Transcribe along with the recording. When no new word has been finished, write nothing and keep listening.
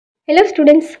Hello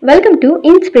students, welcome to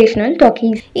Inspirational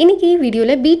Talkies. இன்னைக்கு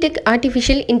வீடியோல BTech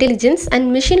Artificial Intelligence and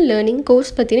Machine Learning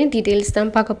course பத்தின details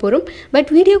தான் பார்க்க போறோம். பட்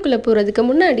வீடியோக்குள்ள போறதுக்கு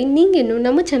முன்னாடி நீங்க இன்னும்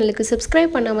நம்ம சேனலுக்கு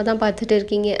சப்ஸ்கிரைப் பண்ணாம தான் பார்த்துட்டு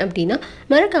இருக்கீங்க அப்படினா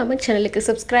மறக்காம சேனலுக்கு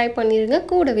சப்ஸ்கிரைப் பண்ணிருங்க.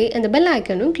 கூடவே அந்த பெல்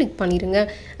ஐகானும் கிளிக் பண்ணிருங்க.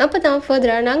 அப்பதான்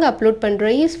ஃபர்தரா நாங்க அப்லோட்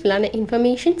பண்ற யூஸ்ஃபுல்லான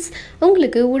இன்ஃபர்மேஷன்ஸ்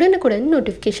உங்களுக்கு உடனுக்குடன்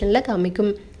நோட்டிஃபிகேஷன்ல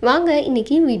காமிக்கும். வாங்க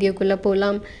இன்னைக்கு வீடியோக்குள்ள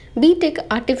போலாம். BTech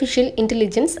Artificial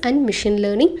Intelligence and Machine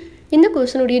Learning இந்த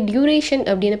கோர்ஸனுடைய டியூரேஷன்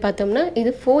அப்படின்னு பார்த்தோம்னா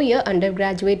இது 4-year under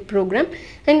graduate program.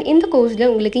 And இந்த கோர்ஸில்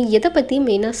உங்களுக்கு எதை பற்றி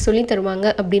மெயினாக சொல்லி தருவாங்க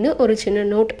அப்படின்னு ஒரு சின்ன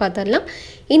நோட் பார்த்துடலாம்.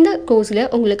 இந்த கோர்ஸில்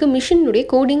உங்களுக்கு மிஷினுடைய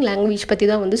கோடிங் லாங்குவேஜ் பற்றி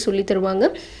தான் வந்து சொல்லி தருவாங்க.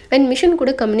 அண்ட் மிஷின்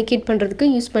கூட கம்யூனிகேட் பண்ணுறதுக்கு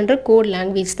யூஸ் பண்ணுற கோட்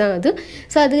லாங்குவேஜ் தான் அது.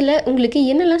 ஸோ அதில் உங்களுக்கு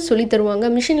என்னெல்லாம் சொல்லி தருவாங்க,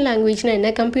 மிஷின் லாங்குவேஜ்னால்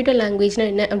என்ன, கம்ப்யூட்டர்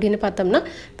லாங்குவேஜ்னால் என்ன அப்படின்னு பார்த்தோம்னா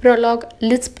ப்ரோலாக்,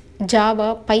 லிஸ்ப், ஜாவா,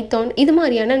 பைத்தான் இது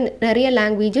மாதிரியான நிறைய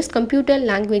லாங்குவேஜஸ், கம்ப்யூட்டர்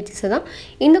லாங்குவேஜஸை தான்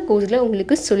இந்த கோர்ஸில்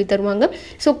உங்களுக்கு சொல்லி தருவாங்க.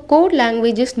 ஸோ கோட்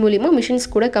லாங்குவேஜஸ் மூலிமா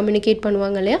மிஷின்ஸ் கூட கம்யூனிகேட்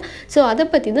பண்ணுவாங்க இல்லையா. ஸோ அதை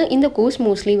பற்றி தான் இந்த கோர்ஸ்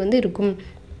மோஸ்ட்லி வந்து இருக்கும்.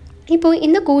 இப்போது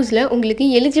இந்த கோர்ஸில் உங்களுக்கு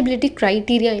எலிஜிபிலிட்டி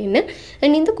க்ரைட்டீரியா என்ன,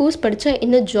 அண்ட் இந்த கோர்ஸ் படித்தா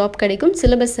என்ன ஜாப் கிடைக்கும்,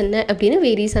 சிலபஸ் என்ன அப்படின்னு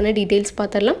வேரியஸான டீட்டெயில்ஸ்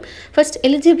பார்த்துடலாம். ஃபர்ஸ்ட்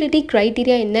எலிஜிபிலிட்டி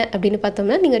க்ரைட்டீரியா என்ன அப்படின்னு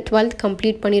பார்த்தோம்னா நீங்கள் 12th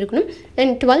கம்ப்ளீட் பண்ணியிருக்கணும்.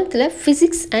 And 12th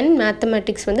physics and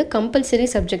mathematics வந்து கம்பல்சரி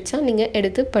சப்ஜெக்ட்ஸாக நீங்கள்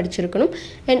எடுத்து படிச்சிருக்கணும்.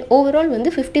 அண்ட் ஓவரால்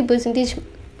வந்து 50%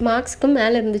 மார்க்ஸ்க்கு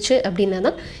மேலே இருந்துச்சு அப்படின்னா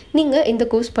தான் நீங்கள் இந்த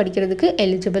கோர்ஸ் படிக்கிறதுக்கு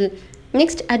எலிஜிபிள்.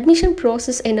 நெக்ஸ்ட் அட்மிஷன்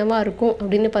ப்ராசஸ் என்னவா இருக்கும்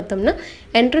அப்படின்னு பார்த்தோம்னா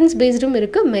என்ட்ரன்ஸ் பேஸ்டும்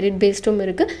இருக்குது, மெரிட் பேஸ்டும்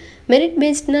இருக்குது. மெரிட்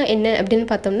பேஸ்ட்னா என்ன அப்படின்னு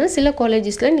பார்த்தோம்னா சில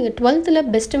காலேஜஸில் நீங்கள்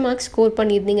 12th பெஸ்ட்டு மார்க்ஸ் ஸ்கோர்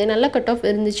பண்ணியிருந்தீங்க, நல்லா கட் ஆஃப்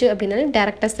இருந்துச்சு அப்படின்னாலே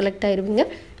டேரெக்டாக select ஆகிருவீங்க.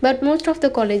 But most of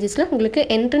the காலேஜஸில் உங்களுக்கு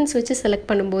என்ட்ரன்ஸ் வச்சு செலக்ட்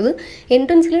பண்ணும்போது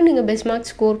என்ட்ரன்ஸ்லேயும் நீங்கள் பெஸ்ட்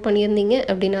மார்க்ஸ் ஸ்கோர் பண்ணியிருந்தீங்க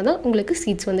அப்படின்னா தான் உங்களுக்கு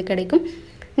சீட்ஸ் வந்து கிடைக்கும்.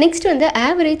 நெக்ஸ்ட் வந்து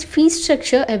ஆவரேஜ் ஃபீஸ்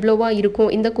ஸ்ட்ரக்சர் எவ்வளோவா இருக்கும்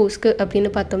இந்த கோர்ஸ்க்கு அப்படின்னு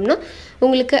பார்த்தோம்னா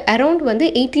உங்களுக்கு அரௌண்ட் வந்து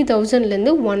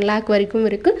 80,000லேருந்து 1 lakh வரைக்கும்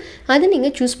இருக்குது. அது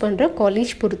நீங்கள் சூஸ் பண்ணுற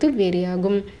காலேஜ் பொறுத்து வேரி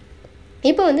ஆகும்.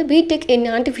 இப்போ வந்து BTech in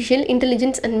Artificial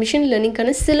Intelligence and Machine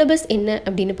Learningக்கான syllabus என்ன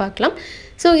அப்படின்னு பார்க்கலாம்.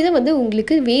 ஸோ இதை வந்து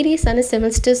உங்களுக்கு வேரியஸான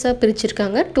செமஸ்டர்ஸாக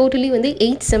பிரிச்சிருக்காங்க. டோட்டலி வந்து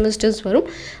 8 செமஸ்டர்ஸ் வரும்.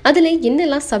 அதில்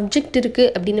என்னெல்லாம் சப்ஜெக்ட் இருக்குது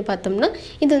அப்படின்னு பார்த்தோம்னா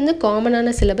இது வந்து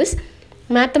காமனான syllabus.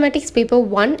 Mathematics paper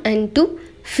 1 and 2,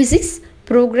 physics,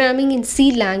 programming in C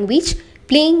language,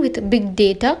 playing with big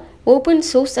data, open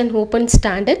source and open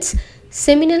standards,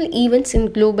 seminal events in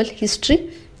global history,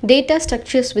 data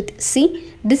structures with C,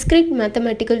 discrete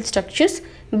mathematical structures,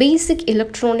 basic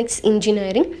electronics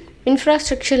engineering,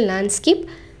 infrastructure landscape,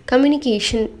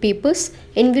 communication papers,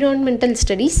 environmental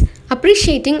studies,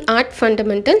 appreciating art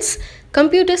fundamentals,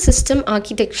 computer system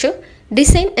architecture,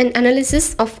 design and analysis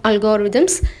of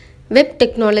algorithms, web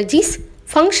technologies,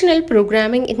 functional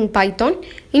programming in Python,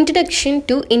 introduction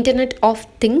to Internet of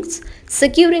Things,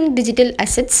 securing digital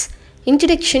assets,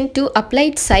 introduction to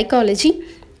applied psychology,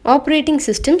 operating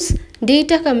systems,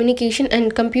 data communication and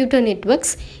computer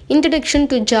networks, introduction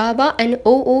to Java and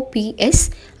OOPS,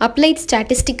 applied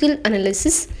statistical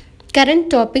analysis, current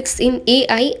topics in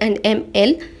AI and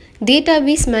ML,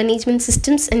 database management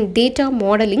systems and data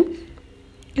modeling.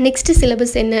 Next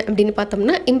syllabus என்ன அப்படின்னு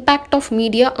பார்த்தோம்னா impact of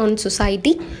media on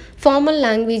society, formal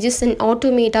languages and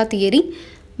automata theory,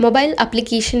 mobile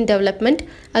application development,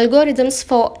 algorithms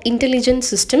for intelligent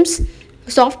systems,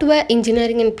 software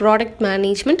engineering and product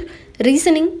management,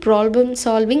 reasoning, problem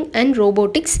solving and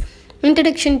robotics,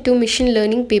 introduction to machine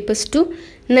learning papers 2,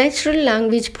 natural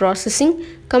language processing,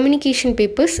 communication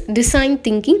papers, design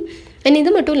thinking. And இது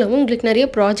மட்டும் இல்லாமல் உங்களுக்கு நிறைய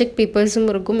project பேப்பர்ஸும்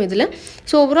இருக்கும் இதில்.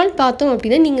 So overall பார்த்தோம்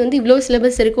அப்படின்னா நீங்கள் வந்து இவ்வளோ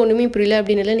சிலபஸ் இருக்குது ஒன்றுமே புரியல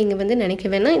அப்படின்னு நீங்கள் வந்து நினைக்க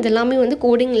வேணாம். இதெல்லாமே வந்து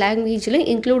கோடிங் லாங்குவேஜில்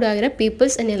இன்க்ளூட் ஆகிற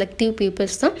பேப்பர்ஸ் அண்ட் எலெக்டிவ்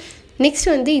பேப்பர்ஸ் தான். நெக்ஸ்ட்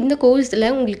வந்து இந்த கோர்ஸில்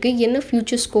உங்களுக்கு என்ன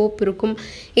ஃப்யூச்சர் ஸ்கோப் இருக்கும்,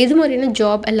 எது மாதிரியான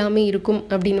ஜாப் எல்லாமே இருக்கும்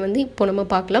அப்படின்னு வந்து இப்போ நம்ம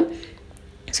பார்க்கலாம்.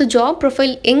 ஸோ ஜாப்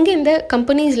ப்ரொஃபைல் எங்கே இந்த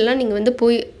கம்பெனிஸ்லாம் நீங்கள் வந்து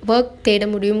போய் ஒர்க் தேட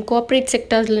முடியும், கோஆப்ரேட்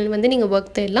செக்டர்ஸில் வந்து நீங்கள்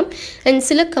ஒர்க் தேடலாம். அண்ட்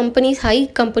சில கம்பெனிஸ், ஹை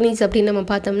கம்பெனிஸ் அப்படின்னு நம்ம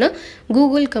பார்த்தோம்னா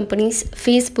Google companies,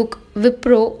 Facebook,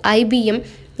 Wipro, IBM,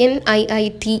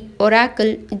 NIIT,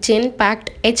 Oracle, Genpact,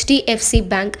 HDFC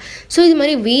bank. So இது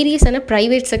மாதிரி வேரியஸான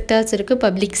ப்ரைவேட் செக்டர்ஸ் இருக்குது,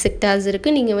 பப்ளிக் செக்டர்ஸ்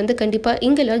இருக்குது. நீங்கள் வந்து கண்டிப்பாக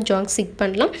இங்கெல்லாம் ஜாப் சீக்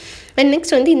பண்ணலாம். அண்ட்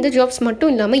நெக்ஸ்ட் வந்து இந்த ஜாப்ஸ்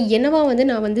மட்டும் இல்லாமல் என்னவா வந்து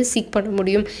நான் வந்து சீக் பண்ண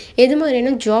முடியும், எது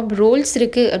மாதிரியான ஜாப் ரோல்ஸ்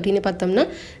இருக்குது அப்படின்னு பார்த்தோம்னா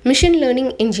machine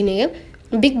learning engineer,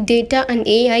 big data and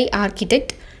AI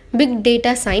architect, big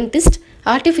data scientist,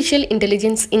 artificial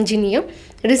intelligence engineer,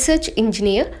 research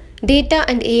engineer, data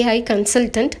and AI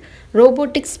consultant,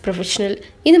 robotics professional.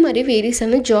 இது மாதிரி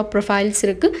வேரியஸான ஜாப் ப்ரொஃபைல்ஸ்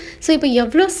இருக்குது. ஸோ இப்போ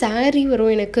எவ்வளோ சேலரி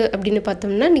வரும் எனக்கு அப்படின்னு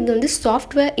பார்த்தோம்னா நீங்கள் வந்து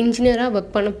சாஃப்ட்வேர் இன்ஜினியராக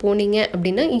ஒர்க் பண்ண போனீங்க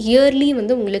அப்படின்னா இயர்லி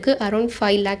வந்து உங்களுக்கு அரௌண்ட்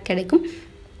 5 lakh கிடைக்கும்.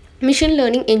 Machine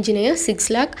Learning Engineer 6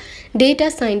 lakh, Data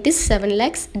Scientist 7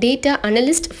 lakhs, Data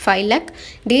Analyst 5 lakh,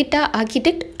 Data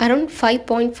Architect around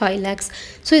 5.5 lakhs.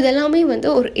 So இதெல்லாமே வந்து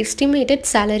ஒரு எஸ்டிமேட்டட்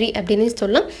சேலரி அப்படின்னு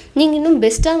சொல்லலாம். நீங்கள் இன்னும்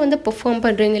பெஸ்ட்டாக வந்து பெர்ஃபார்ம்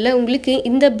பண்ணுறீங்கல்ல, உங்களுக்கு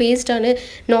இந்த பேஸ்டான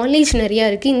நாலேஜ் நிறையா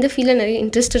இருக்குது, இந்த ஃபீல்டில் நிறைய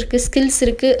இன்ட்ரெஸ்ட் இருக்குது, ஸ்கில்ஸ்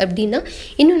இருக்குது அப்படின்னா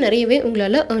இன்னும் நிறையவே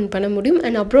உங்களால் ஏர்ன் பண்ண முடியும்.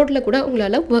 அண்ட் அப்ராடில் கூட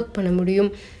உங்களால் ஒர்க் பண்ண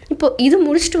முடியும். இப்போது இது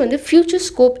முடிச்சுட்டு வந்து ஃப்யூச்சர்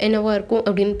ஸ்கோப் என்னவாக இருக்கும்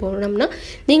அப்படின்னு போனோம்னா,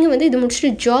 நீங்கள் வந்து இது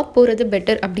முடிச்சுட்டு ஜாப் போகிறது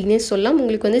பெட்டர் அப்படின்னே சொல்லலாம்.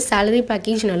 உங்களுக்கு வந்து சேலரி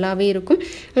பேக்கேஜ் நல்லாவே இருக்கும்.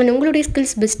 அண்ட் உங்களுடைய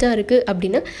ஸ்கில்ஸ் பெஸ்ட்டாக இருக்குது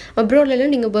அப்படின்னா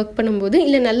அப்ராட்லலாம் நீங்கள் ஒர்க் பண்ணும்போது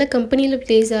இல்லை நல்ல கம்பெனியில்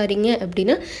ப்ளேஸ் ஆகிறீங்க அப்படின்னா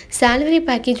சேலரி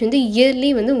பேக்கேஜ் வந்து இயர்லி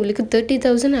வந்து உங்களுக்கு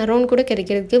 30,000 அரௌண்ட் கூட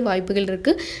கிடைக்கிறதுக்கு வாய்ப்புகள்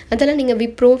இருக்குது. அதெல்லாம் நீங்கள்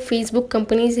விப்ரோ, ஃபேஸ்புக்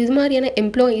கம்பெனிஸ் இது மாதிரியான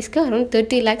எம்ப்ளாயீஸ்க்கு அரௌண்ட்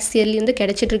 30 lakhs இயர்லி வந்து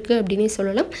கிடைச்சிட்ருக்கு அப்படின்னே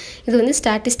சொல்லலாம். இது வந்து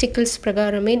ஸ்டாட்டிஸ்டிக்கல்ஸ்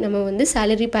பிரகாரமே நம்ம வந்து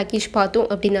சேலரி பேக்கேஜ் பார்த்தோம்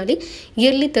அப்படின்னாலே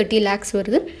இயர்லி 30 lakhs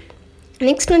வருது.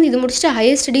 நெக்ஸ்ட் வந்து இது முடிச்சுட்டு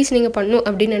ஹையர் ஸ்டடீஸ் நீங்கள் பண்ணணும்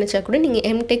அப்படின்னு நினச்சா கூட நீங்கள்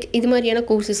எம்டெக் இது மாதிரியான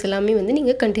கோர்சஸ் எல்லாமே வந்து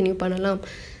நீங்கள் கண்டினியூ பண்ணலாம்.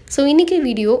 ஸோ இன்றைக்கி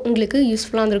வீடியோ உங்களுக்கு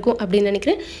யூஸ்ஃபுல்லாக இருந்திருக்கும் அப்படின்னு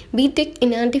நினைக்கிறேன். BTech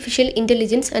in artificial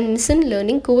intelligence and machine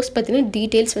learning course பற்றின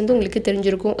டீட்டெயில்ஸ் வந்து உங்களுக்கு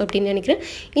தெரிஞ்சிருக்கும் அப்படின்னு நினைக்கிறேன்.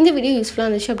 இந்த வீடியோ யூஸ்ஃபுல்லாக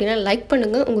இருந்துச்சு அப்படின்னா லைக்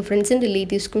பண்ணுங்கள், உங்கள் ஃப்ரெண்ட்ஸ் அண்ட்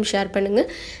ரிலேட்டிவ்ஸ்க்கும் ஷேர் பண்ணுங்கள்.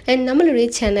 அண்ட் நம்மளுடைய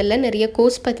சேனலில் நிறைய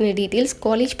கோர்ஸ் பற்றின டீட்டெயில்ஸ்,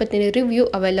 காலேஜ் பற்றின ரிவ்யூ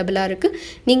அவைலபிளாக இருக்குது.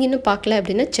 நீங்கள் இன்னும் பார்க்கல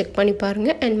அப்படின்னா செக் பண்ணி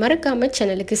பாருங்கள். அண்ட் மறக்காமல்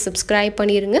சேனலுக்கு சப்ஸ்கிரைப்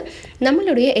பண்ணிடுங்க.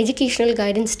 நம்மளுடைய எஜுகேஷனல்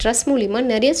கைடன்ஸ் ட்ரஸ்ட் மூலிமா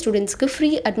நிறைய ஸ்டூடெண்ட்ஸ்க்கு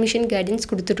ஃப்ரீ அட்மிஷன் கைடன்ஸ்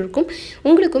கொடுத்துட்ருக்கோம்.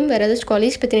 உங்களுக்கும் வேறு ஏதாச்சும்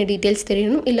காலேஜ் பற்றின டீட்டெயில்ஸ்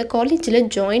தெரியணும் இல்லை காலேஜில்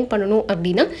ஜாயின் பண்ணணும்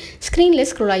அப்படின்னா ஸ்க்ரீனில்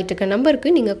ஸ்க்ரோல் ஆகிட்டு இருக்க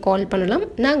நம்பருக்கு நீங்கள் கால் பண்ணலாம்.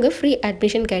 நாங்கள் ஃப்ரீ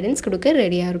அட்மிஷன் கைடன்ஸ் கொடுக்க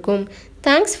ரெடியாக இருக்கோம்.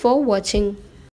 தேங்க்ஸ் ஃபார் வாட்சிங்.